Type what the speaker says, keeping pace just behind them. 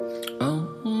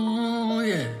Oh,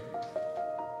 yeah.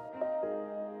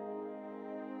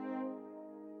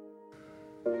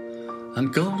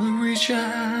 I'm gonna reach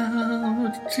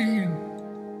out to you.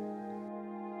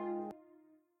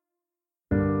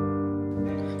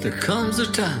 There comes a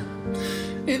time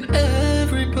in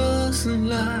every person's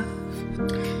life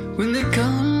when there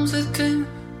comes a time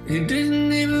you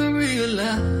didn't even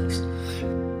realize.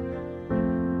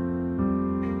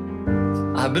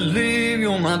 I believe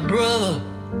you're my brother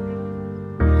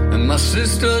and my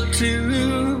sister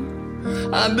too.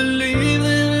 I believe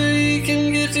that we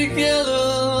can get together.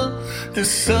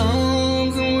 There's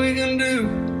something we can do.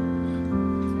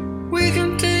 We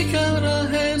can take out our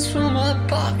hands from our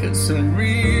pockets and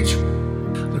reach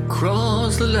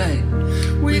across the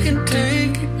land. We can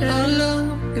take our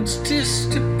love and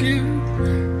distribute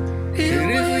it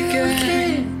if we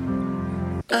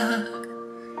can. I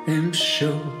am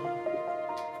sure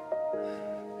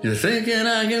you're thinking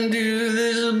I can do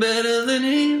this better than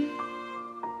him,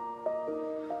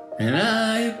 and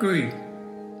I agree.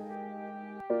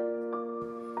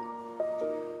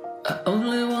 I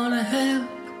only want to help.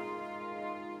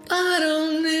 I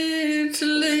don't need to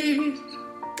lead.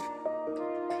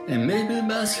 And maybe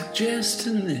by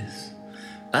suggesting this,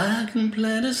 I can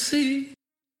plant a seed.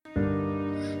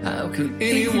 How can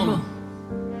anyone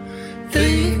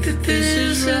think that this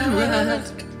is right?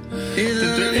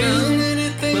 That there isn't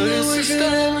anything that we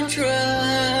should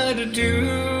try to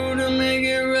do to make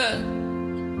it right?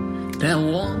 Now,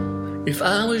 if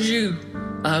I was you,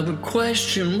 I would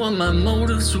question what my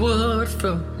motives were at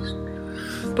first.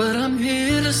 But I'm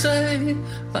here to say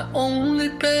my only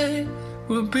pay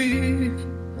will be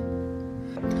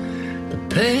the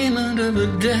payment of a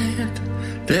debt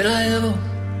that I owe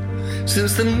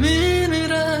since the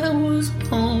minute I was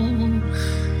born.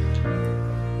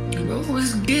 I've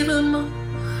always given more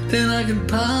than I could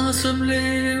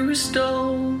possibly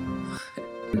restore.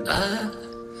 And I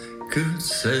could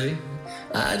say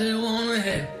I didn't want to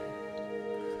have.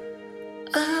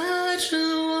 I just